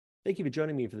Thank you for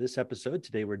joining me for this episode.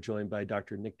 Today, we're joined by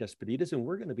Dr. Nick Despotidis, and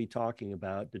we're going to be talking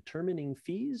about determining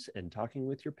fees and talking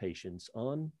with your patients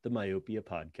on the Myopia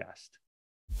Podcast.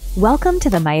 Welcome to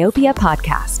the Myopia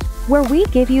Podcast, where we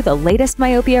give you the latest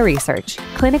myopia research,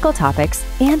 clinical topics,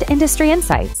 and industry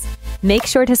insights. Make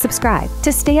sure to subscribe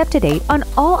to stay up to date on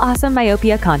all awesome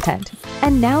myopia content.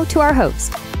 And now to our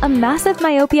host, a massive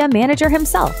myopia manager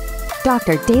himself,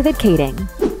 Dr. David Kading.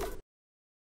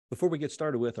 Before we get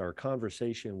started with our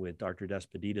conversation with Dr.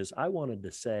 Despotidis, I wanted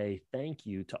to say thank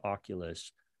you to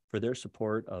Oculus for their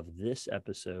support of this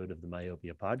episode of the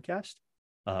Myopia Podcast.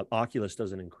 Oculus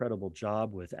does an incredible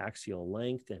job with axial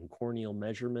length and corneal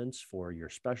measurements for your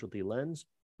specialty lens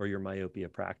or your myopia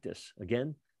practice.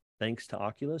 Again, thanks to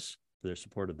Oculus for their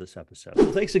support of this episode.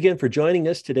 Well, thanks again for joining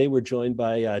us. Today, we're joined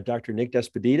by Dr. Nick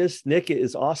Despotidis. Nick, it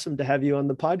is awesome to have you on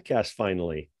the podcast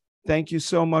finally. Thank you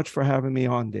so much for having me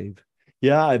on, Dave.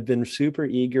 Yeah, I've been super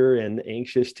eager and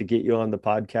anxious to get you on the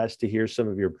podcast to hear some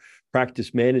of your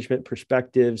practice management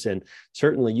perspectives. And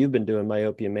certainly you've been doing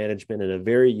myopia management in a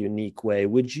very unique way.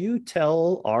 Would you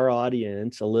tell our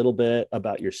audience a little bit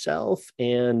about yourself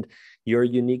and your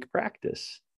unique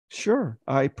practice? Sure.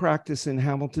 I practice in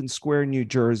Hamilton Square, New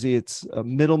Jersey. It's a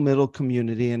middle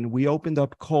community. And we opened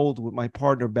up cold with my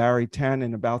partner, Barry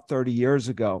Tannen, about 30 years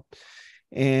ago.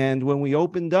 And when we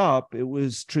opened up, it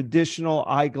was traditional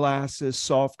eyeglasses,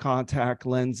 soft contact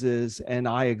lenses, and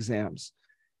eye exams.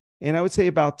 And I would say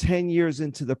about 10 years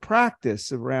into the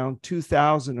practice, around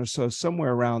 2000 or so,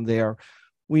 somewhere around there,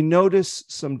 we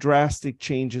noticed some drastic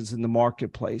changes in the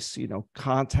marketplace.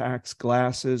 Contacts,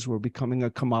 glasses were becoming a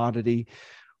commodity.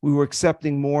 We were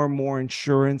accepting more and more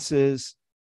insurances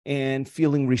and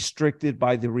feeling restricted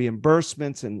by the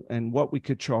reimbursements and what we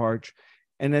could charge.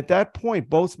 And at that point,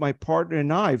 both my partner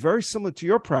and I, very similar to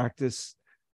your practice,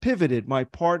 pivoted. My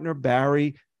partner,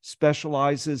 Barry,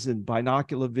 specializes in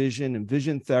binocular vision and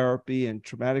vision therapy and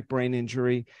traumatic brain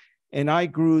injury. And I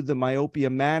grew the myopia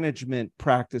management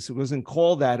practice. It wasn't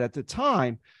called that at the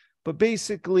time, but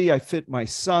basically I fit my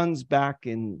sons back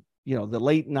in the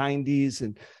late 90s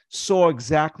and saw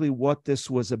exactly what this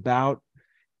was about.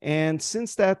 And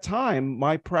since that time,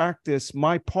 my part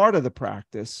of the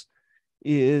practice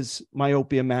is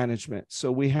myopia management.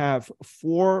 So we have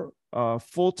 4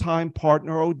 full-time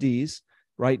partner ODs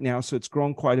right now, so it's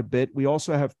grown quite a bit. We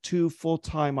also have 2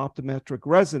 full-time optometric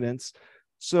residents.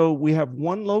 So we have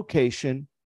 1 location,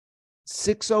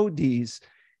 6 ODs,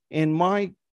 and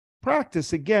my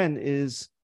practice, again, is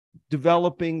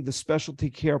developing the specialty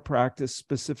care practice,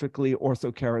 specifically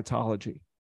orthokeratology.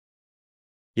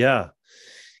 Yeah.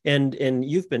 And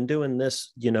you've been doing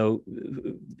this,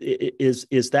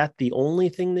 is that the only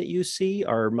thing that you see?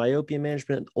 Are myopia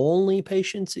management only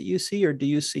patients that you see, or do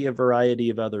you see a variety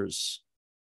of others?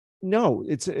 No,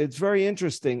 it's very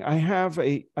interesting.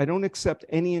 I don't accept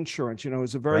any insurance. It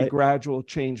was a very gradual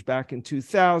change back in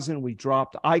 2000. We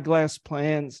dropped eyeglass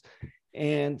plans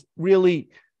and really,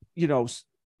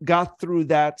 got through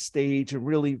that stage and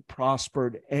really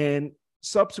prospered. And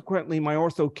subsequently, my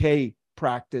ortho-K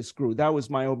practice grew. That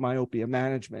was my myopia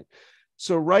management.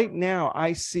 So right now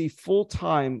I see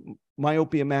full-time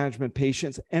myopia management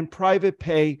patients and private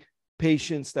pay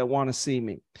patients that want to see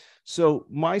me. So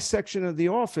my section of the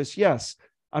office, yes,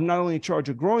 I'm not only in charge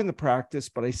of growing the practice,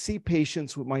 but I see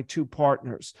patients with my 2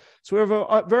 partners. So we have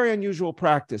a very unusual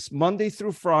practice. Monday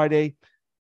through Friday,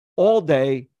 all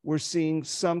day, we're seeing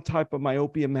some type of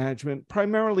myopia management,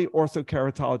 primarily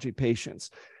orthokeratology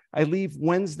patients. I leave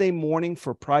Wednesday morning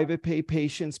for private pay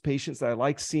patients that I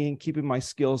like seeing, keeping my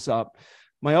skills up.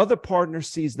 My other partner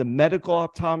sees the medical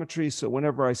optometry. So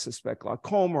whenever I suspect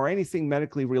glaucoma or anything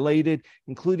medically related,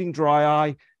 including dry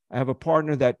eye, I have a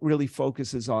partner that really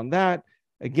focuses on that.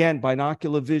 Again,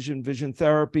 binocular vision, vision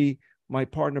therapy. My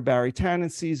partner, Barry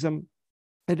Tannen, sees them.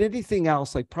 And anything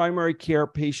else like primary care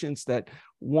patients that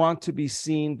want to be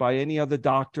seen by any other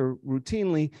doctor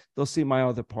routinely, they'll see my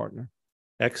other partner.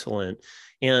 Excellent.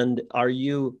 And are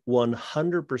you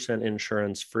 100%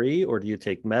 insurance free, or do you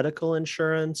take medical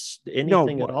insurance?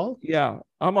 Anything at all? Yeah,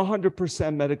 I'm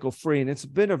 100% medical free. And it's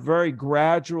been a very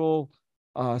gradual,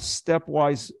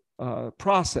 stepwise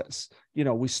process.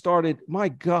 We started, my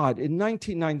God, in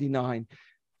 1999,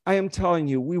 I am telling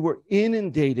you, we were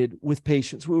inundated with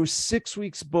patients. We were 6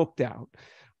 weeks booked out.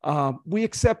 We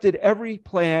accepted every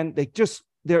plan.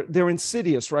 They're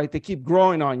insidious, right? They keep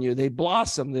growing on you. They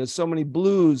blossom. There's so many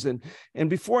blues. And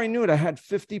before I knew it, I had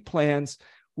 50 plans.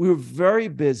 We were very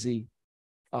busy,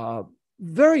 but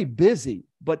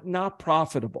not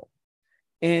profitable.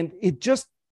 And it just,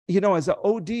 as an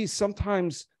OD,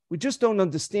 sometimes we just don't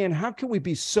understand how can we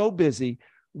be so busy,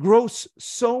 gross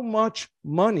so much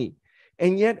money,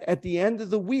 and yet at the end of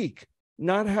the week,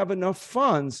 not have enough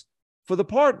funds for the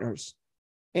partners.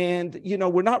 And,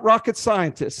 we're not rocket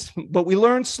scientists, but we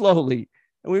learn slowly.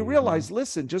 And we realize,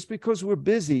 listen, just because we're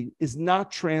busy is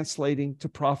not translating to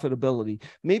profitability.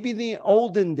 Maybe in the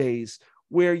olden days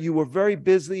where you were very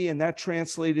busy and that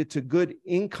translated to good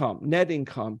income, net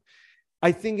income.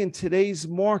 I think in today's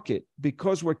market,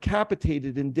 because we're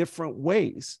capitated in different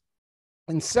ways,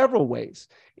 in several ways,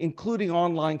 including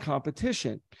online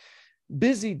competition,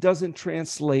 busy doesn't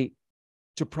translate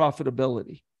to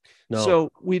profitability. No.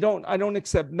 So I don't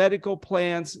accept medical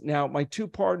plans. Now, my two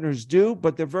partners do,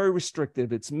 but they're very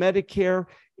restrictive. It's Medicare,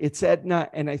 it's Aetna,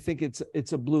 and I think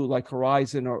it's a Blue, like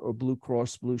Horizon or Blue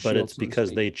Cross Blue Shield. But it's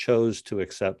because they chose to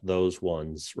accept those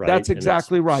ones, right? That's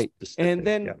exactly right. Specific, and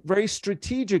then very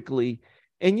strategically,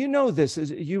 and this,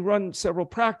 as you run several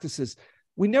practices,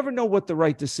 we never know what the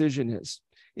right decision is.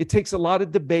 It takes a lot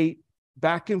of debate,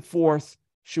 back and forth.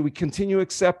 Should we continue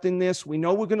accepting this? We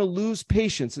know we're going to lose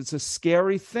patients. It's a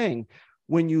scary thing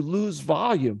when you lose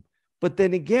volume. But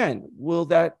then again, will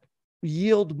that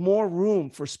yield more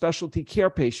room for specialty care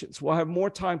patients? We'll have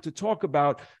more time to talk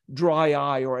about dry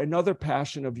eye or another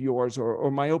passion of yours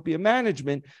or myopia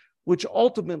management, which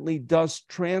ultimately does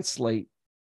translate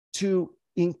to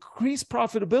increased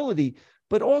profitability,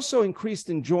 but also increased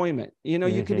enjoyment.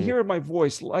 You can hear in my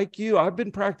voice, like you, I've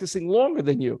been practicing longer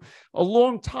than you, a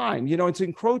long time. It's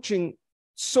encroaching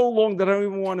so long that I don't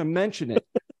even want to mention it.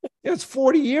 It's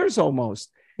 40 years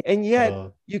almost. And yet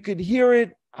you could hear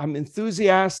it. I'm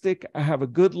enthusiastic. I have a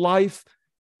good life.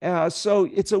 So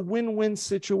it's a win-win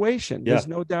situation. There's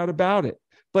no doubt about it.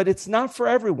 But it's not for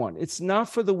everyone. It's not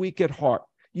for the weak at heart.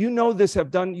 You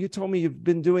told me you've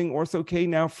been doing Ortho-K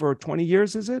now for 20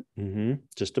 years, is it?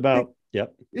 Just about.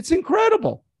 Yep. It's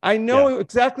incredible. I know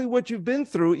exactly what you've been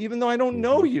through, even though I don't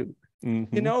know you.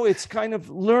 It's kind of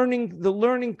the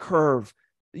learning curve,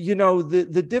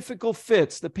 the difficult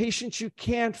fits, the patients you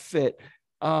can't fit,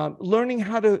 learning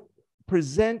how to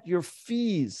present your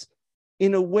fees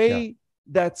in a way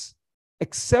that's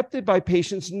accepted by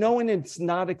patients, knowing it's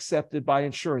not accepted by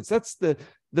insurance. That's the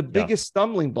biggest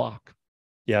stumbling block.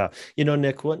 Yeah.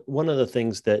 Nick, one of the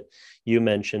things that you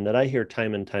mentioned that I hear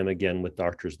time and time again with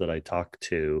doctors that I talk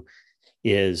to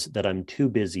is that I'm too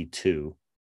busy to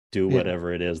do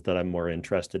whatever it is that I'm more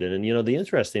interested in. And, the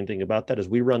interesting thing about that is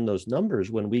we run those numbers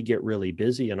when we get really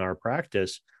busy in our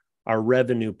practice, our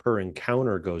revenue per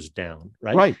encounter goes down,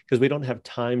 right? Because we don't have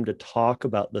time to talk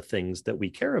about the things that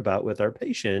we care about with our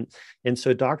patient. And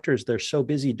so doctors, they're so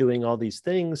busy doing all these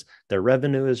things, their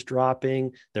revenue is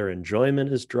dropping, their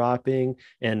enjoyment is dropping.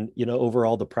 And,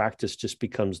 overall, the practice just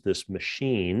becomes this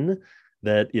machine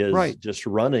that is just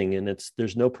running, and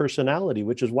there's no personality,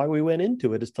 which is why we went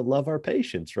into it, is to love our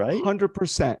patients, right?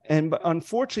 100%. And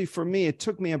unfortunately for me, it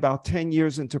took me about 10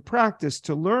 years into practice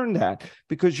to learn that,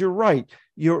 because you're right.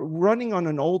 You're running on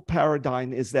an old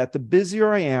paradigm, is that the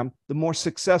busier I am, the more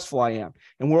successful I am.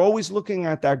 And we're always looking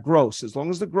at that gross. As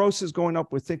long as the gross is going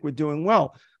up, we think we're doing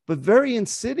well. But very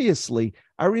insidiously,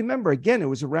 I remember, again, it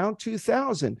was around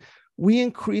 2000, we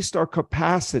increased our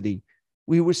capacity.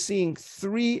 We were seeing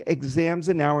 3 exams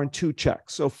an hour and 2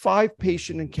 checks. So 5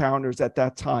 patient encounters at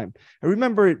that time. I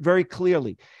remember it very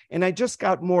clearly. And I just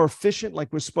got more efficient,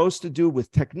 like we're supposed to do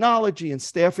with technology and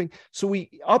staffing. So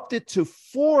we upped it to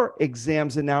 4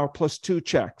 exams an hour plus 2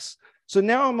 checks. So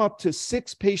now I'm up to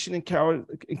 6 patient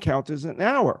encounters an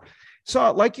hour.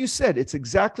 So like you said, it's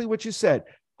exactly what you said.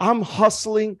 I'm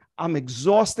hustling. I'm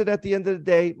exhausted at the end of the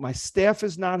day. My staff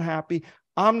is not happy.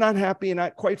 I'm not happy. And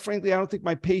quite frankly, I don't think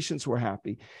my patients were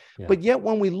happy. But yet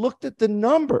when we looked at the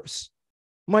numbers,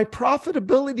 my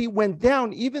profitability went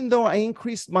down, even though I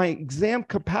increased my exam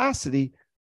capacity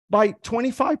by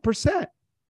 25%.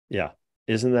 Yeah.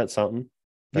 Isn't that something?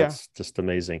 That's just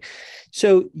amazing.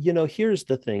 So, here's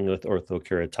the thing with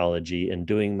orthokeratology and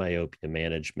doing myopia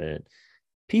management.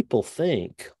 People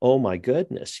think, oh my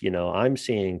goodness, I'm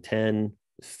seeing 10,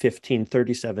 15,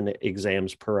 37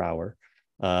 exams per hour.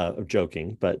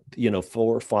 Joking, but 4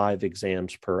 or 5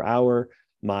 exams per hour.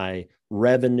 My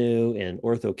revenue and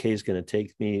Ortho-K is going to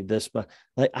take me this much.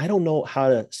 Like, I don't know how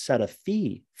to set a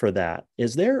fee for that.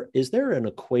 Is there an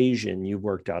equation you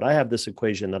worked out? I have this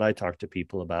equation that I talk to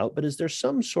people about, but is there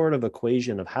some sort of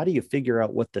equation of how do you figure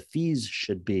out what the fees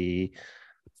should be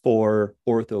for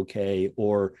Ortho-K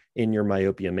or in your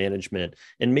myopia management?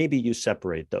 And maybe you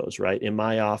separate those, right? In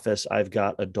my office, I've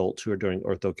got adults who are doing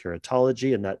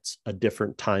orthokeratology, and that's a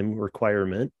different time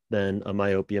requirement than a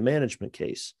myopia management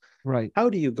case. Right. How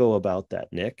do you go about that,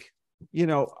 Nick?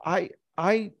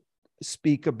 I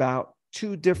speak about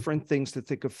 2 different things to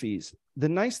think of fees. The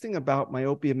nice thing about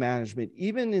myopia management,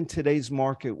 even in today's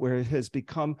market where it has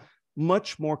become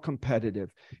much more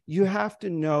competitive. You have to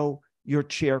know your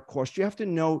chair cost. You have to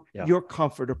know your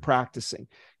comfort of practicing.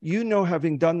 You know,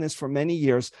 having done this for many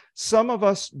years, some of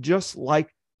us just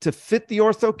like to fit the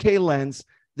Ortho-K lens.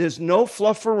 There's no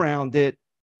fluff around it.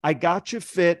 I got you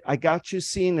fit. I got you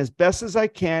seen as best as I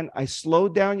can. I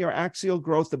slowed down your axial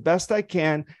growth the best I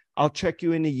can. I'll check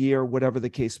you in a year, whatever the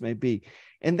case may be.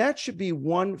 And that should be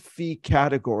one fee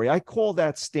category. I call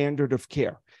that standard of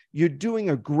care. You're doing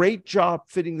a great job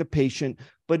fitting the patient,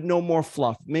 but no more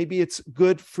fluff. Maybe it's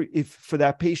good for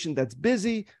that patient that's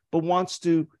busy, but wants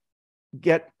to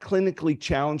get clinically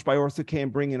challenged by Ortho-K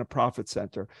and bring in a profit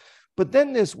center. But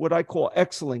then there's what I call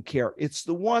excellent care. It's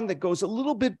the one that goes a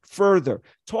little bit further,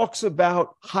 talks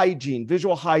about hygiene,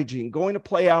 visual hygiene, going to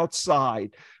play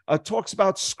outside, talks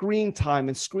about screen time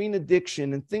and screen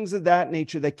addiction and things of that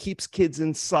nature that keeps kids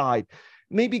inside.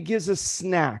 Maybe gives a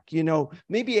snack,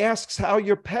 maybe asks how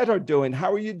your pet are doing.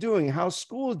 How are you doing? How's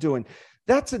school doing?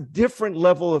 That's a different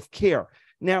level of care.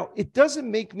 Now, it doesn't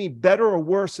make me better or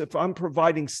worse if I'm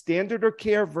providing standard of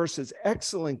care versus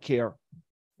excellent care,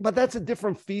 but that's a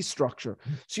different fee structure.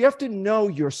 So you have to know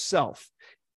yourself.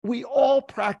 We all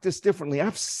practice differently. I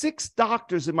have 6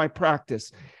 doctors in my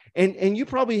practice, and you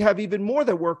probably have even more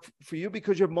that work for you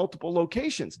because you have multiple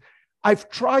locations. I've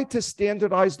tried to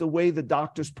standardize the way the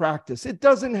doctors practice. It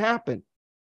doesn't happen.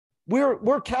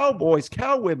 We're cowboys,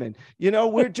 cowwomen.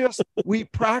 We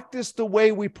practice the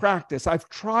way we practice. I've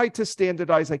tried to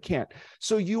standardize. I can't.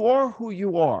 So you are who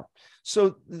you are.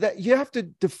 So that you have to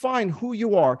define who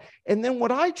you are. And then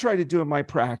what I try to do in my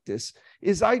practice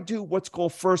is I do what's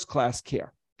called first-class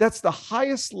care. That's the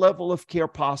highest level of care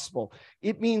possible.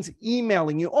 It means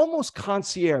emailing you, almost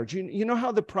concierge. You know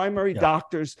how the primary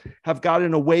doctors have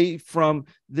gotten away from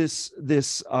this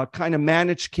kind of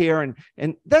managed care,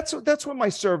 and that's what my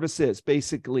service is.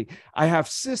 Basically, I have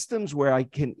systems where I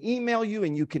can email you,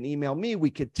 and you can email me. We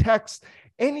could text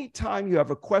anytime you have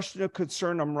a question or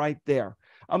concern. I'm right there.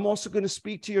 I'm also going to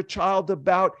speak to your child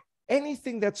about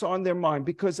anything that's on their mind,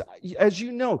 because as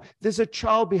you know, there's a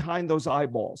child behind those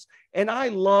eyeballs. And I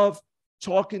love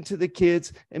talking to the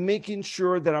kids and making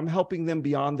sure that I'm helping them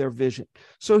beyond their vision.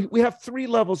 So we have 3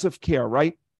 levels of care,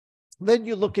 right? Then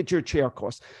you look at your chair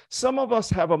costs. Some of us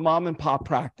have a mom and pop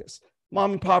practice.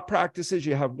 Mom and pop practices,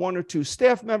 you have 1 or 2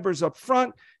 staff members up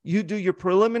front, you do your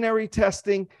preliminary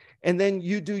testing, and then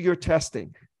you do your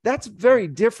testing. That's very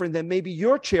different than maybe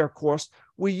your chair cost,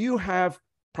 where you have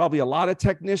probably a lot of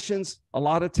technicians, a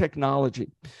lot of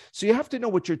technology. So you have to know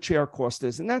what your chair cost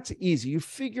is, and that's easy. You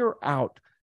figure out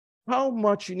how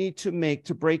much you need to make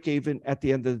to break even at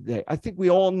the end of the day. I think we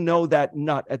all know that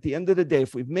nut. At the end of the day,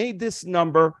 if we've made this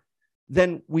number,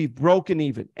 then we've broken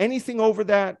even. Anything over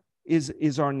that is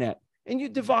our net. And you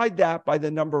divide that by the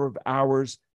number of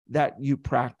hours that you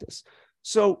practice.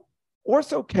 So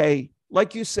Ortho-K,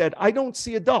 like you said, I don't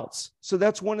see adults. So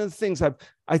that's one of the things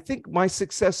I think my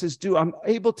success is due. I'm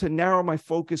able to narrow my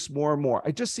focus more and more.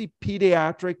 I just see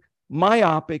pediatric,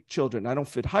 myopic children. I don't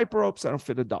fit hyperopes. I don't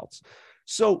fit adults.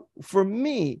 So for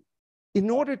me, in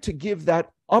order to give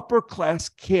that upper class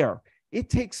care, it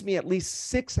takes me at least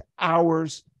 6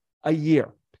 hours a year.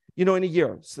 In a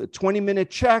year, so the 20-minute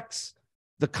checks,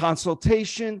 the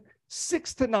consultation,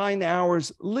 6 to 9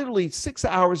 hours, literally 6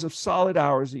 hours of solid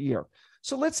hours a year.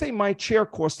 So let's say my chair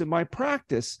cost in my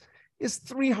practice is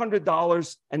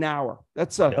 $300 an hour.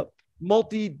 That's a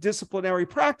multidisciplinary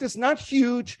practice, not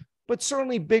huge, but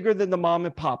certainly bigger than the mom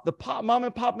and pop. The mom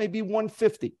and pop may be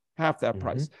 $150, half that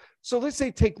price. So let's say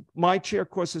take my chair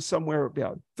cost is somewhere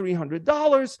about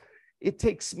 $300. It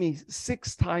takes me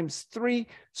 6 times 3.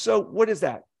 So what is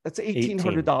that? That's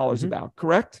 $1,800 about,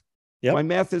 correct? Yep. My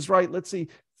math is right. Let's see,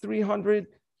 300.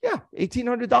 Yeah,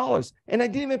 $1,800. And I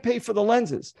didn't even pay for the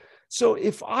lenses. So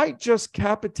if I just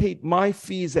capitate my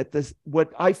fees at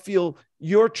what I feel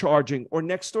you're charging or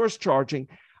next door's charging,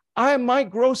 my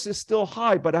gross is still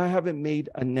high, but I haven't made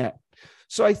a net.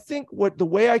 So I think the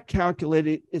way I calculate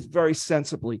it is very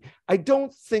sensibly. I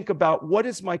don't think about what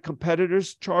is my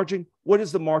competitors charging, what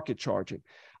is the market charging.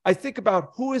 I think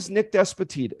about who is Nick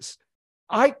Despotidis.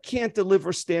 I can't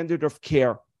deliver standard of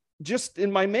care just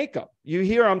in my makeup. You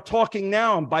hear I'm talking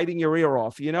now, I'm biting your ear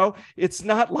off, It's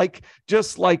not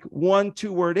just 1,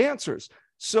 2-word answers.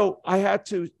 So I had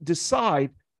to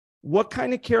decide what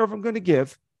kind of care I'm going to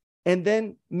give, and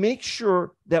then make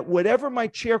sure that whatever my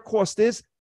chair cost is,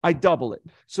 I double it.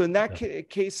 So in that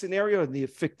case scenario, in the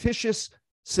fictitious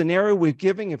scenario we're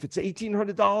giving, if it's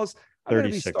 $1,800, I'm going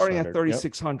to be starting at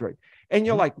 $3,600. Yep. And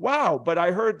you're like, wow, but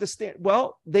I heard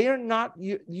well, they are not,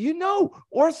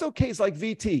 Ortho-K is like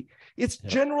VT. It's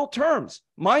general terms.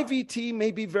 My VT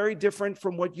may be very different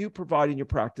from what you provide in your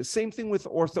practice. Same thing with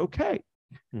Ortho-K.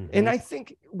 And I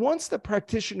think once the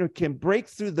practitioner can break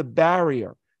through the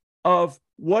barrier of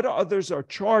what others are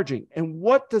charging and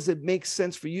what does it make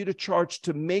sense for you to charge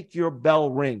to make your bell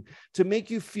ring, to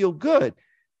make you feel good,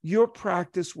 your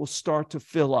practice will start to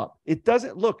fill up. It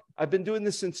doesn't look, I've been doing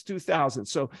this since 2000.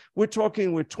 So we're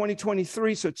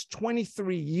 2023. So it's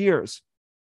 23 years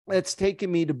it's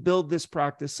taken me to build this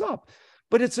practice up.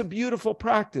 But it's a beautiful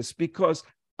practice because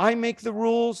I make the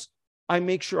rules. I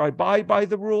make sure I abide by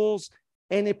the rules,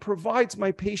 and it provides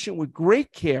my patient with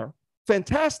great care,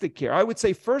 fantastic care. I would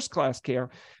say first-class care,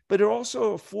 but it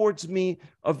also affords me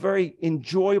a very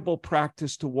enjoyable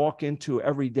practice to walk into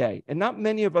every day. And not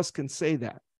many of us can say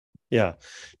that. Yeah.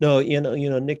 No,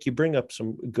 Nick, you bring up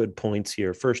some good points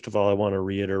here. First of all, I want to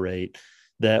reiterate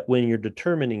that when you're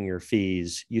determining your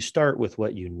fees, you start with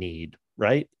what you need,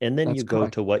 right? And then you go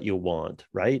to what you want,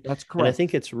 right? That's correct. And I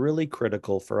think it's really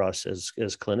critical for us as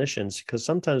clinicians, because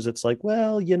sometimes it's like,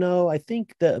 well, I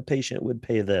think that a patient would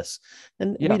pay this.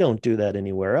 And we don't do that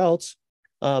anywhere else.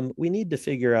 We need to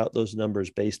figure out those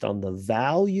numbers based on the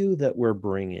value that we're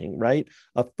bringing, right?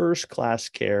 A first-class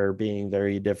care being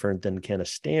very different than a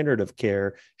standard of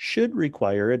care should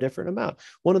require a different amount.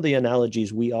 One of the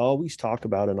analogies we always talk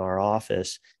about in our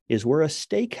office is we're a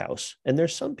steakhouse, and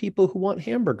there's some people who want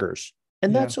hamburgers,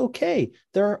 and that's okay.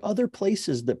 There are other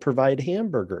places that provide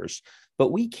hamburgers,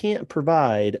 but we can't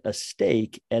provide a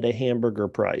steak at a hamburger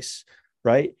price,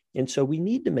 right? And so we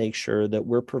need to make sure that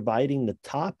we're providing the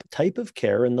top type of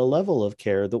care and the level of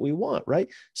care that we want, right?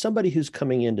 Somebody who's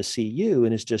coming in to see you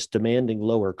and is just demanding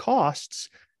lower costs,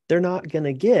 they're not going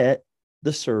to get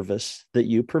the service that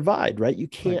you provide, right? You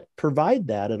can't provide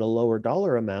that at a lower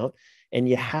dollar amount. And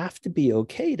you have to be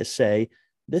okay to say,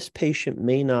 this patient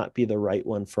may not be the right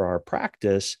one for our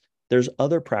practice. There's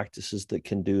other practices that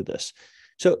can do this.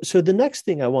 So the next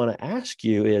thing I want to ask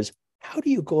you is, how do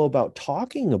you go about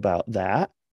talking about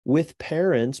that with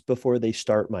parents before they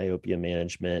start myopia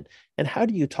management? And how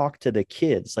do you talk to the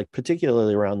kids, like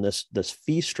particularly around this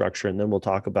fee structure? And then we'll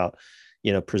talk about,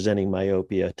 presenting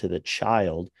myopia to the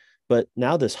child. But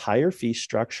now this higher fee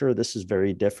structure, this is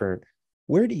very different.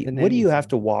 What do you have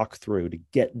to walk through to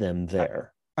get them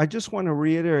there? I just want to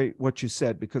reiterate what you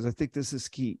said, because I think this is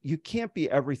key. You can't be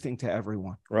everything to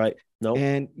everyone. Right. No.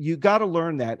 And you got to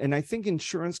learn that. And I think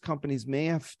insurance companies may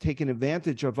have taken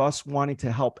advantage of us wanting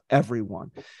to help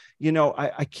everyone.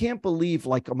 I can't believe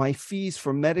like my fees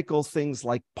for medical things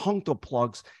like punctal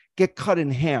plugs get cut in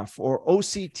half, or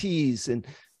OCTs, and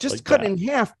just like cut in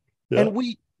half. Yeah. And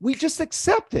we just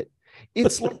accept it.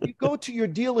 It's like you go to your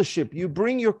dealership, you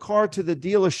bring your car to the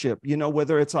dealership,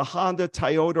 whether it's a Honda,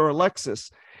 Toyota, or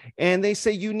Lexus, and they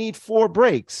say you need 4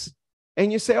 brakes.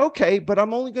 And you say, okay, but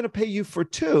I'm only going to pay you for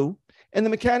 2. And the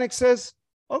mechanic says,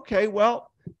 okay,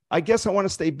 well, I guess I want to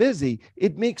stay busy.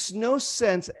 It makes no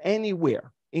sense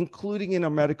anywhere, including in a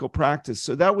medical practice.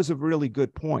 So that was a really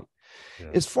good point. Yeah.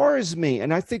 As far as me,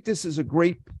 and I think this is a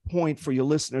great point for your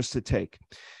listeners to take,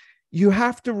 you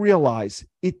have to realize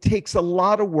it takes a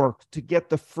lot of work to get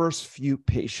the first few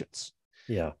patients.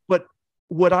 Yeah. But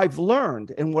what I've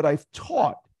learned and what I've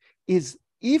taught is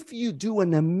if you do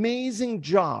an amazing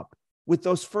job with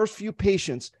those first few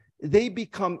patients, they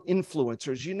become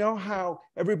influencers. You know how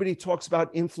everybody talks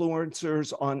about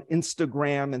influencers on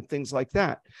Instagram and things like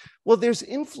that? Well, there's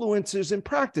influencers in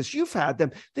practice. You've had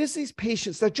them. There's these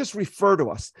patients that just refer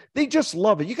to us. They just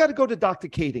love it. You got to go to Dr.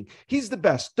 Kading. He's the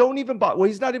best. Don't even bother. Well,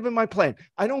 he's not even my plan.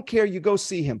 I don't care. You go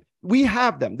see him. We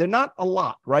have them. They're not a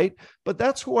lot, right? But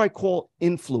that's who I call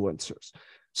influencers.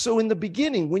 So in the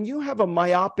beginning, when you have a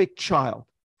myopic child,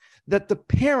 that the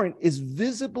parent is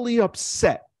visibly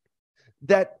upset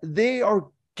that they are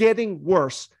getting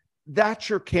worse, that's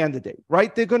your candidate,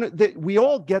 right? We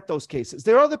all get those cases.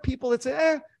 There are other people that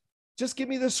say, just give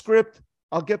me the script.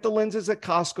 I'll get the lenses at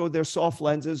Costco. They're soft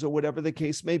lenses or whatever the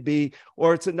case may be.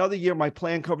 Or it's another year, my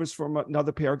plan covers for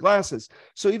another pair of glasses.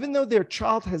 So even though their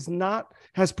child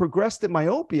has progressed in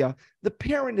myopia, the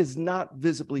parent is not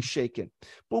visibly shaken.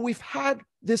 But we've had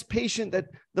this patient that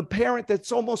the parent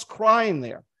that's almost crying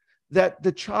there, that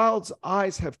the child's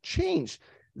eyes have changed.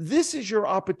 This is your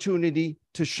opportunity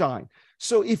to shine.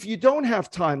 So if you don't have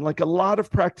time, like a lot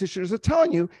of practitioners are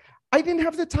telling you, I didn't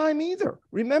have the time either.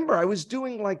 Remember, I was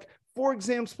doing like 4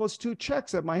 exams plus 2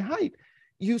 checks at my height.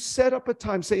 You set up a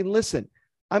time saying, listen,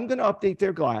 I'm going to update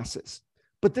their glasses,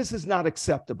 but this is not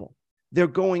acceptable. They're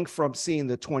going from seeing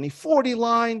the 20/40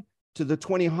 line to the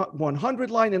 2100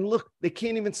 line, and look, they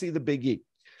can't even see the big E.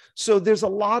 So there's a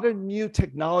lot of new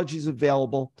technologies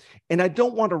available, and I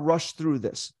don't want to rush through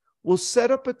this. We'll set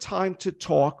up a time to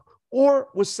talk, or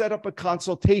we'll set up a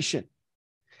consultation.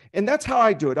 And that's how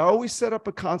I do it. I always set up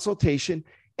a consultation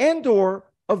and or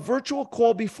a virtual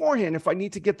call beforehand if I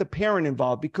need to get the parent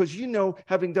involved, because,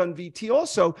 having done VT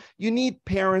also, you need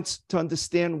parents to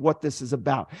understand what this is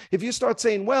about. If you start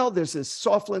saying, well, there's this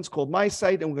soft lens called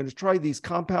MySight, and we're going to try these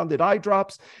compounded eye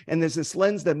drops, and there's this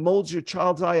lens that molds your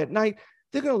child's eye at night,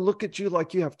 they're going to look at you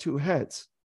like you have two heads.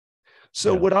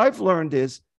 So what I've learned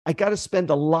is I got to spend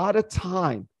a lot of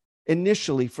time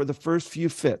initially for the first few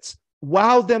fits.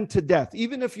 Wow them to death,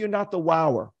 even if you're not the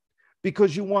wower,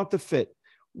 because you want the fit.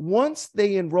 Once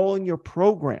they enroll in your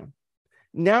program,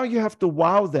 now you have to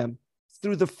wow them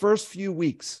through the first few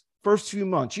weeks, first few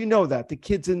months. You know that the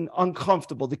kid's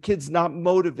uncomfortable, the kid's not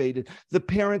motivated, the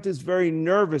parent is very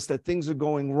nervous that things are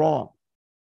going wrong.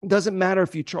 It doesn't matter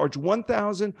if you charge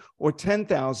 $1,000 or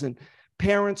 $10,000,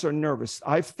 parents are nervous.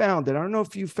 I've found, and I don't know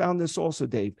if you found this also,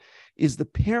 Dave, is the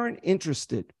parent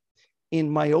interested in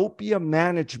myopia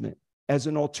management as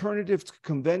an alternative to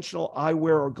conventional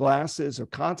eyewear or glasses or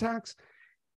contacts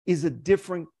is a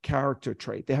different character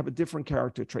trait. They have a different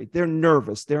character trait. They're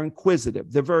nervous. They're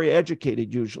inquisitive. They're very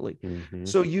educated usually. Mm-hmm.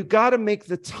 So you got to make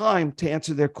the time to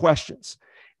answer their questions.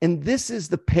 And this is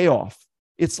the payoff.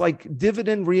 It's like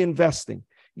dividend reinvesting.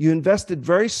 You invested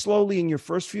very slowly in your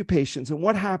first few patients. And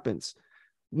what happens?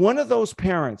 One of those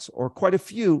parents, or quite a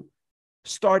few,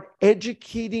 start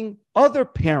educating other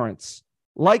parents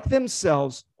like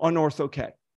themselves on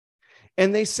Ortho-K.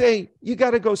 And they say, you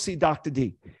got to go see Dr.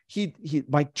 D.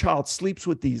 My child sleeps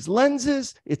with these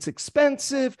lenses. It's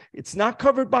expensive. It's not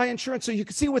covered by insurance. So you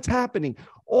can see what's happening.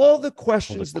 All the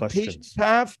questions the patients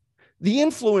have, the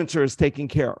influencer is taking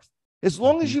care of. As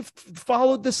long as you've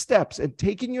followed the steps and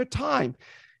taken your time,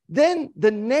 then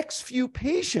the next few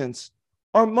patients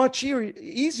are much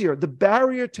easier. The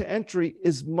barrier to entry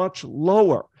is much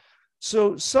lower.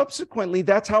 So subsequently,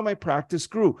 that's how my practice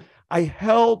grew. I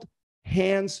held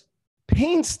hands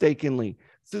painstakingly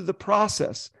through the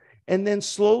process. And then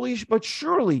slowly but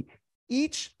surely,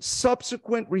 each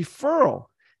subsequent referral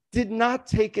did not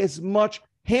take as much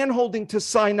handholding to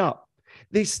sign up.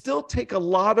 They still take a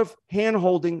lot of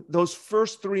handholding those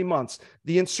first 3 months,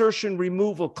 the insertion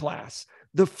removal class,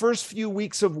 the first few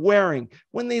weeks of wearing.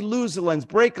 When they lose a lens,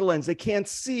 break a lens, they can't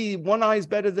see, one eye is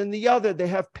better than the other, they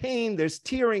have pain, there's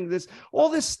tearing, there's all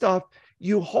this stuff.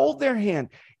 You hold their hand,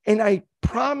 and I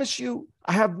promise you,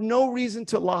 I have no reason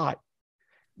to lie.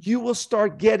 You will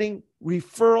start getting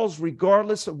referrals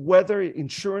regardless of whether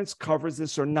insurance covers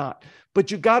this or not. But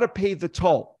you got to pay the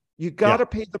toll. You got to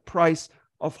pay the price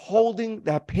of holding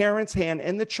that parent's hand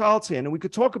and the child's hand. And we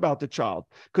could talk about the child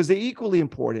because they're equally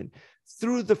important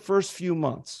through the first few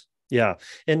months. Yeah.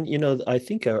 And, I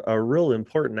think a real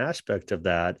important aspect of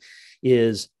that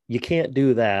is you can't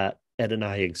do that at an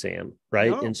eye exam, right?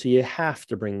 No. And so you have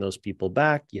to bring those people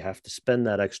back. You have to spend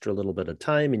that extra little bit of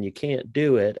time, and you can't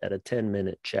do it at a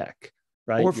 10-minute check,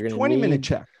 right? Or a 20-minute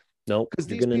check. No,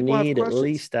 you're going to need at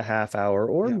least a half hour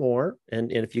or more.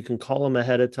 And if you can call them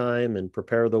ahead of time and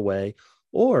prepare the way,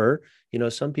 or,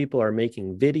 some people are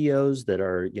making videos that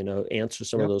are, answer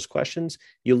some of those questions.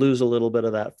 You lose a little bit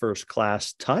of that first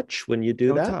class touch when you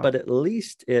do that, but at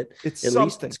least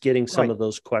it's getting some of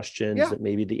those questions that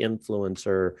maybe the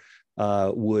influencer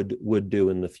would do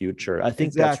in the future. I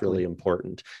think that's really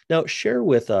important. Now, share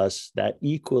with us that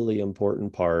equally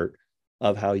important part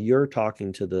of how you're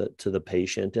talking to the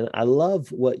patient. And I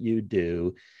love what you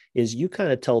do is you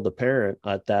kind of tell the parent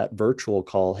at that virtual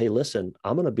call, hey, listen,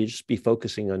 I'm going to just be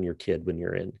focusing on your kid when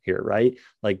you're in here, right?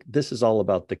 Like, this is all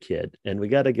about the kid, and we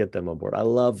got to get them on board. I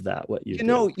love that, what you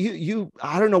do. You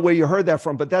I don't know where you heard that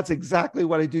from, but that's exactly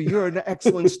what I do. You're an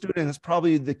excellent student. It's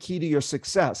probably the key to your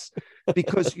success,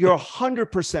 because you're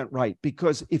 100% right.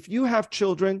 Because if you have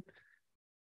children,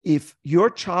 if your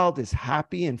child is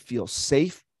happy and feels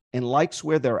safe and likes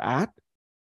where they're at,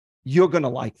 you're going to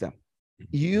like them.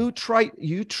 You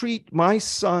treat my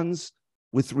sons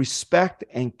with respect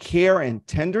and care and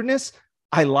tenderness,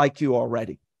 I like you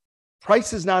already.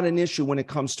 Price is not an issue when it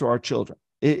comes to our children.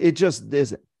 It just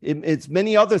isn't. It's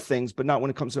many other things, but not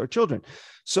when it comes to our children.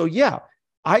 So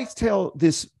I tell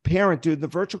this parent during the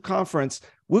virtual conference,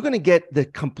 we're going to get the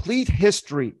complete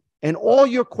history and all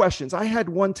your questions. I had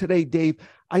one today, Dave.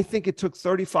 I think it took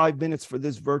 35 minutes for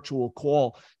this virtual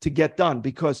call to get done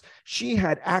because she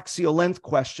had axial length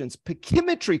questions,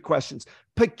 pachymetry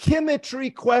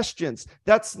questions.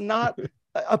 That's not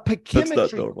a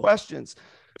pachymetry questions.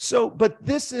 So, but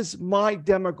this is my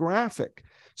demographic.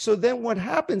 So then what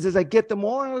happens is I get them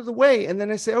all out of the way. And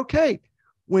then I say, okay,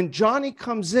 when Johnny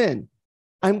comes in,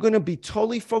 I'm going to be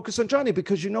totally focused on Johnny,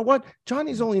 because you know what?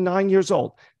 Johnny's only 9 years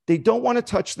old. They don't want to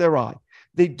touch their eye.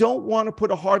 They don't want to put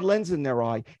a hard lens in their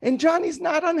eye. And Johnny's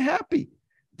not unhappy.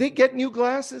 they get new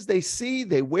glasses, they see,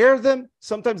 they wear them.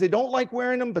 Sometimes they don't like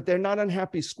wearing them, but they're not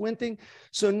unhappy squinting.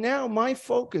 So now my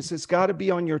focus has got to be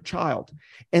on your child.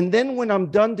 And then when I'm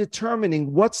done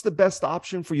determining what's the best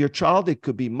option for your child, it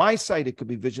could be my sight, it could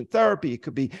be vision therapy, it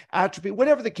could be atrophy,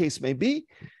 whatever the case may be,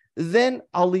 then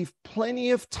I'll leave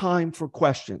plenty of time for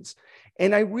questions.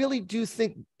 And I really do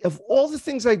think of all the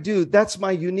things I do, that's my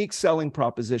unique selling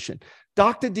proposition.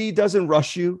 Dr. D doesn't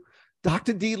rush you.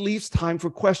 Dr. D leaves time for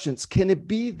questions. Can it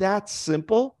be that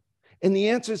simple? And the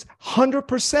answer is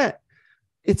 100%.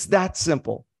 It's that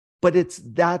simple, but it's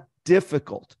that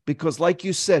difficult because, like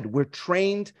you said, we're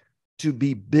trained to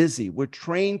be busy. We're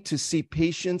trained to see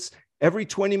patients every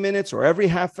 20 minutes or every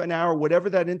half an hour, whatever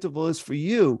that interval is for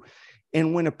you.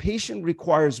 And when a patient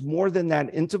requires more than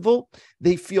that interval,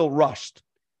 they feel rushed.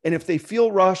 And if they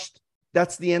feel rushed,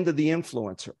 that's the end of the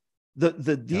influencer.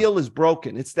 The deal is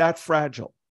broken. It's that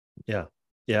fragile. Yeah.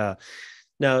 Yeah.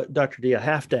 Now, Dr. D, I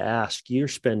have to ask, you're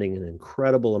spending an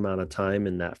incredible amount of time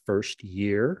in that first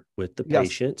year with the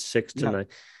patient, 6 to 9.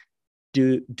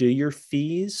 Do your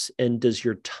fees and does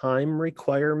your time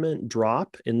requirement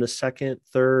drop in the second,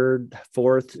 third,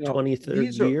 fourth,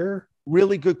 23rd year?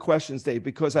 Really good questions, Dave,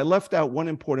 because I left out one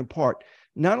important part.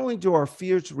 Not only do our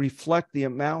fees reflect the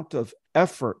amount of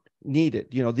effort needed,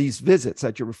 these visits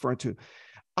that you're referring to,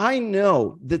 I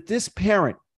know that this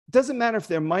parent, doesn't matter if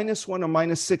they're -1 or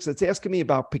 -6, that's asking me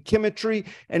about pachymetry,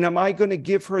 and am I going to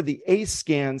give her the A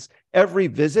scans every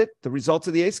visit, the results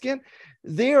of the A scan?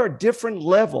 They are a different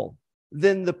level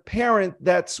than the parent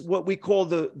that's what we call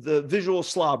the visual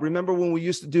slob. Remember when we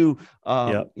used to do,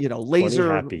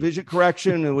 laser vision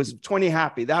correction? It was 20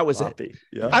 happy. That was it.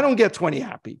 Yeah. I don't get 20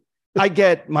 happy. I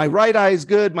get my right eye is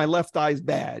good, my left eye is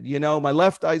bad. My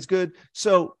left eye is good.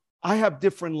 So I have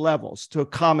different levels to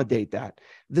accommodate that.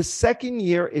 The second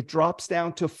year, it drops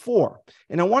down to 4.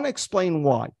 And I want to explain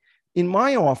why. In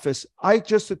my office, I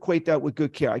just equate that with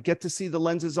good care. I get to see the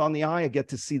lenses on the eye. I get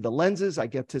to see the lenses. I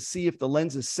get to see if the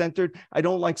lens is centered. I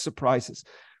don't like surprises.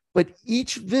 But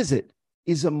each visit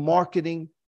is a marketing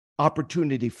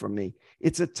opportunity for me.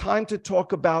 It's a time to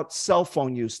talk about cell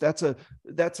phone use. That's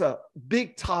a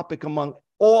big topic among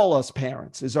all us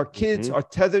parents, is our kids are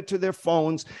tethered to their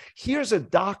phones. Here's a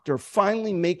doctor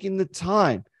finally making the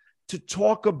time to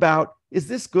talk about, is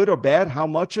this good or bad? How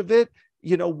much of it?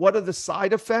 What are the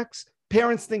side effects?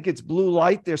 Parents think it's blue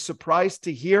light. They're surprised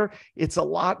to hear it's a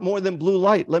lot more than blue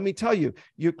light. Let me tell you.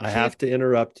 I have to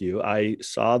interrupt you. I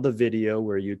saw the video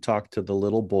where you talked to the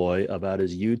little boy about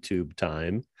his YouTube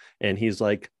time, and he's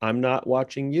like, I'm not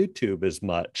watching YouTube as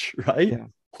much, right? Yeah.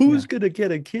 Who's going to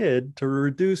get a kid to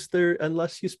reduce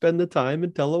unless you spend the time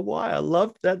and tell them why? I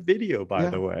loved that video, by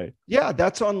the way. Yeah,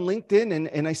 that's on LinkedIn.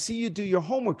 And I see you do your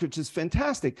homework, which is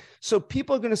fantastic. So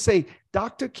people are going to say,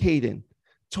 Dr. Kading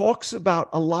talks about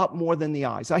a lot more than the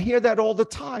eyes. I hear that all the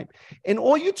time. And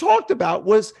all you talked about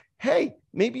was, hey,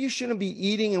 maybe you shouldn't be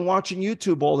eating and watching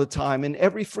YouTube all the time. And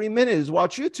every 3 minutes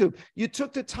watch YouTube. You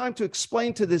took the time to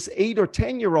explain to this 8 or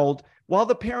 10-year-old while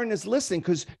the parent is listening,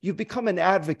 because you've become an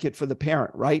advocate for the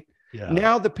parent, right? Yeah.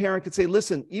 Now the parent could say,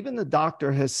 listen, even the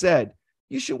doctor has said,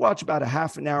 you should watch about a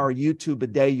half an hour YouTube a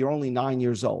day. You're only 9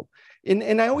 years old.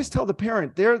 And I always tell the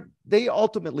parent, they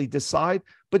ultimately decide,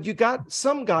 but you got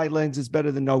some guidelines is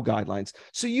better than no guidelines.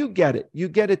 So you get it. You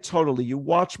get it totally. You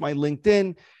watch my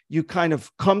LinkedIn, you kind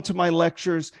of come to my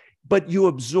lectures, but you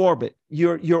absorb it.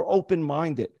 You're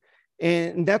open-minded.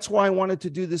 And that's why I wanted to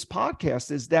do this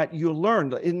podcast, is that you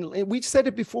learn. And we said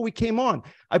it before we came on.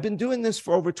 I've been doing this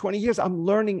for over 20 years. I'm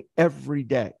learning every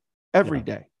day, every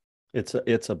day.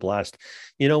 It's a blast.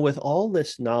 With all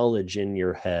this knowledge in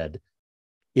your head,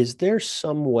 is there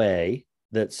some way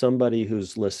that somebody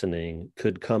who's listening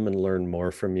could come and learn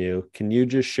more from you? Can you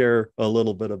just share a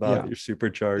little bit about your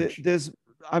Supercharge?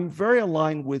 I'm very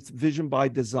aligned with Vision by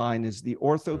Design, is the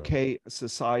Ortho-K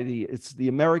Society. It's the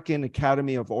American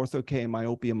Academy of Ortho-K and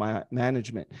Myopia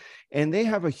Management. And they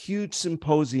have a huge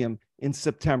symposium in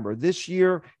September. This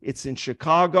year, it's in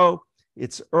Chicago.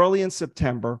 It's early in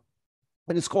September,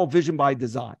 and it's called Vision by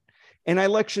Design. And I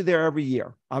lecture there every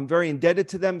year. I'm very indebted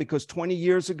to them because 20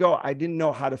 years ago, I didn't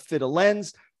know how to fit a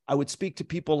lens. I would speak to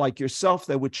people like yourself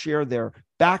that would share their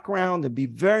background and be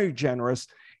very generous.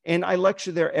 And I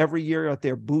lecture there every year at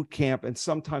their boot camp and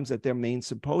sometimes at their main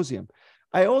symposium.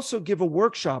 I also give a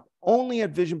workshop only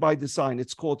at Vision by Design.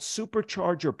 It's called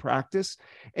Supercharge Your Practice.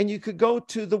 And you could go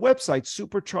to the website,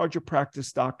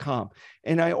 superchargeyourpractice.com.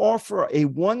 And I offer a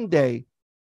 1-day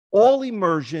all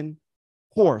immersion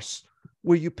course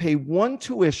where you pay one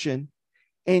tuition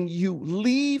and you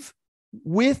leave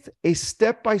with a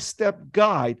step-by-step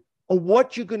guide on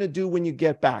what you're going to do when you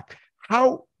get back.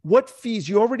 How What fees?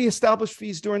 You already established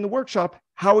fees during the workshop.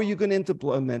 How are you going to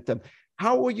implement them?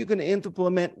 How are you going to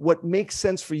implement what makes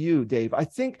sense for you, Dave? I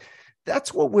think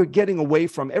that's what we're getting away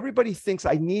from. Everybody thinks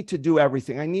I need to do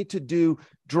everything. I need to do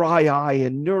dry eye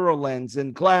and NeuroLens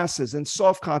and glasses and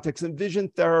soft contacts and vision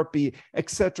therapy, et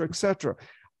cetera, et cetera.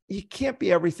 You can't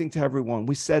be everything to everyone.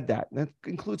 We said that. That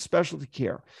includes specialty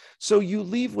care. So you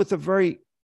leave with a very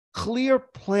clear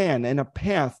plan and a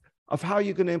path of how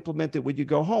you're going to implement it when you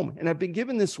go home. And I've been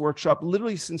giving this workshop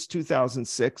literally since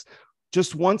 2006,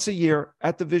 just once a year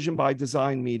at the Vision by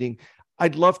Design meeting.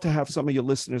 I'd love to have some of your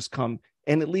listeners come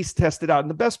and at least test it out. And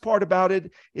the best part about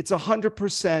it, it's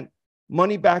 100%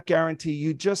 money back guarantee.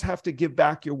 You just have to give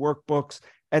back your workbooks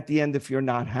at the end if you're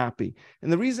not happy.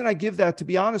 And the reason I give that, to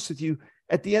be honest with you,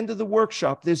 at the end of the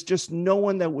workshop, there's just no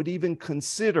one that would even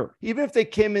consider, even if they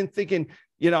came in thinking,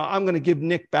 I'm going to give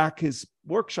Nick back his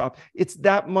workshop. It's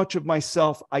that much of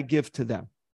myself I give to them.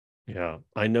 Yeah,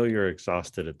 I know you're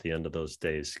exhausted at the end of those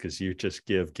days because you just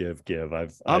give.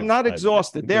 I'm not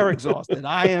exhausted. They're exhausted.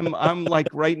 I'm like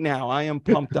right now, I am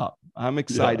pumped up. I'm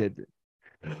excited. Yeah.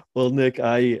 Well, Nick,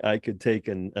 I could take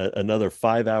another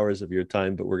 5 hours of your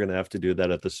time, but we're going to have to do that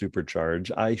at the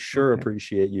Supercharge. I sure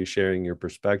appreciate you sharing your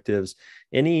perspectives.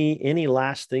 Any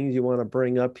last things you want to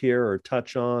bring up here or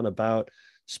touch on about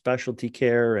specialty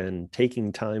care and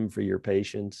taking time for your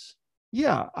patients?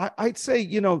 Yeah, I'd say,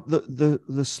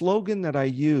 the slogan that I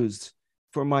used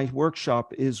for my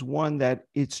workshop is one that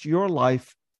it's your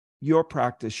life, your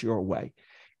practice, your way.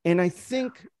 And I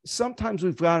think sometimes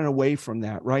we've gotten away from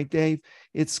that, right, Dave?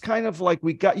 It's kind of like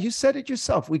you said it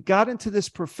yourself, we got into this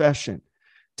profession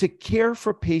to care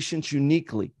for patients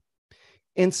uniquely.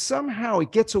 And somehow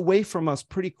it gets away from us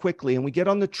pretty quickly and we get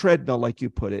on the treadmill, like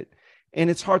you put it, and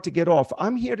it's hard to get off.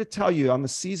 I'm here to tell you, I'm a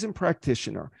seasoned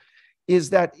practitioner, is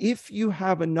that if you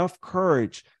have enough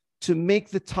courage to make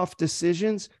the tough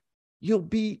decisions, you'll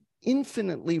be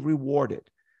infinitely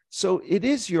rewarded. So it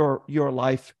is your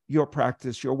life, your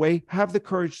practice, your way. Have the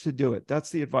courage to do it. That's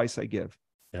the advice I give.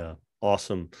 Yeah,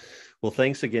 awesome. Well,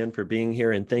 thanks again for being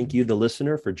here. And thank you, the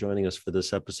listener, for joining us for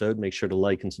this episode. Make sure to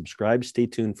like and subscribe. Stay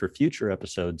tuned for future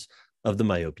episodes of the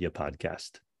Myopia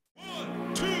Podcast.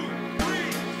 1, 2, 3,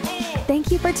 4. Thank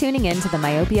you for tuning in to the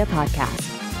Myopia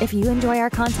Podcast. If you enjoy our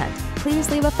content, please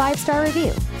leave a 5-star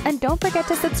review. And don't forget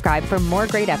to subscribe for more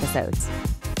great episodes.